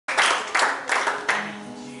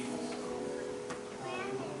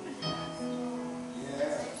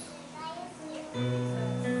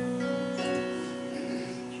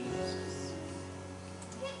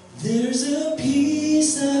There's a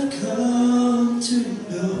peace I've come to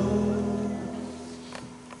know.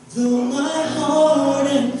 Though my heart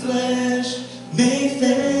and flesh may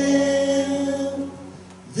fail,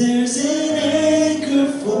 there's an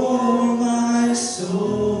anchor for my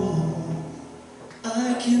soul.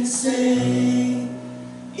 I can say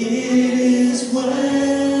it is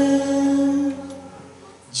well.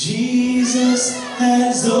 Jesus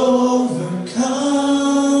has overcome,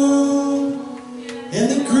 and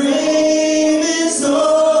the grave is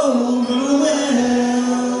overwhelmed.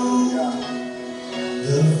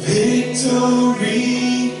 The victory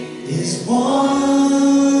is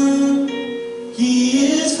won. He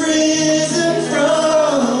is risen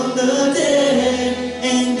from the dead,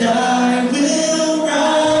 and I will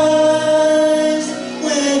rise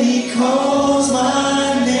when He calls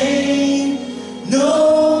my name.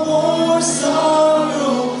 No more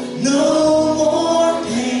sorrow, no more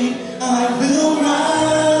pain. I will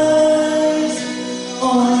rise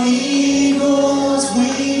on eagle's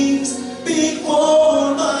wings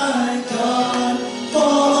before my God,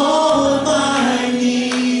 fall on my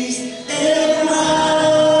knees and rise.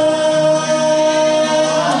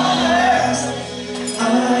 I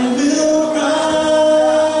will rise.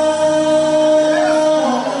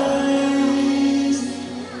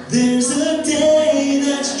 There's a day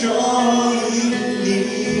that's drawing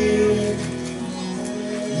near,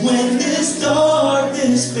 when this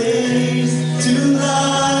darkness fades to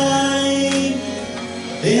light,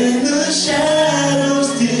 and the shadows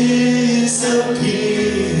disappear,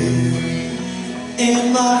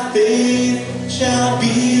 and my faith shall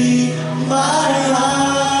be my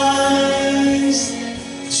eyes.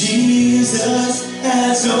 Jesus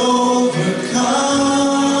has overcome.